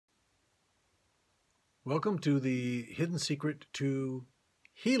Welcome to the hidden secret to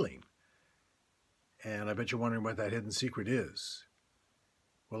healing. And I bet you're wondering what that hidden secret is.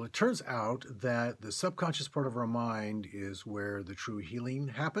 Well, it turns out that the subconscious part of our mind is where the true healing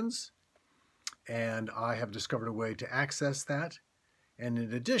happens. And I have discovered a way to access that. And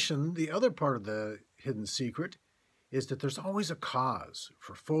in addition, the other part of the hidden secret is that there's always a cause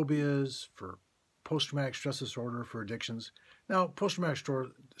for phobias, for post-traumatic stress disorder, for addictions. Now, post-traumatic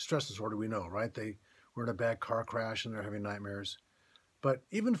stress disorder, we know, right? They were in a bad car crash and they're having nightmares. But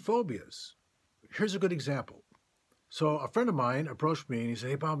even phobias, here's a good example. So a friend of mine approached me and he said,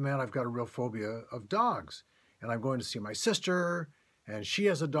 "Hey, Bob, man, I've got a real phobia of dogs. And I'm going to see my sister and she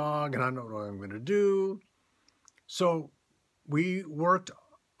has a dog and I don't know what I'm going to do." So we worked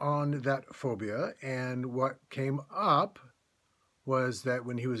on that phobia, and what came up was that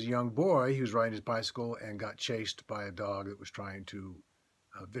when he was a young boy, he was riding his bicycle and got chased by a dog that was trying to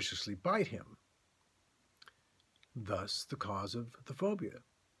viciously bite him. Thus, the cause of the phobia.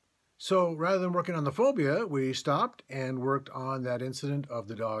 So rather than working on the phobia, we stopped and worked on that incident of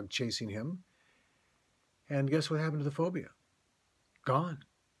the dog chasing him. And guess what happened to the phobia? Gone.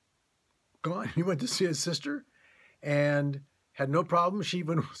 Gone. He went to see his sister and had no problem. She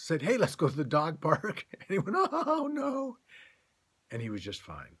even said, "Hey, let's go to the dog park." And he went, "Oh, no." And he was just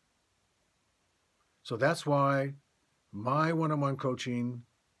fine. So that's why my one-on-one coaching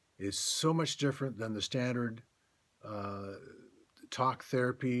is so much different than the standard talk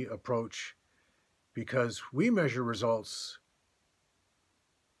therapy approach, because we measure results,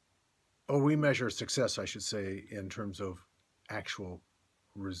 or we measure success, I should say, in terms of actual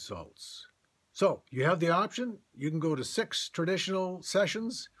results. So you have the option. You can go to 6 traditional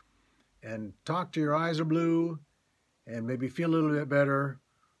sessions and talk to your eyes are blue and maybe feel a little bit better,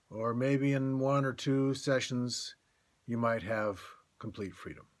 or maybe in 1 or 2 sessions you might have complete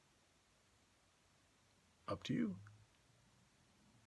freedom. Up to you.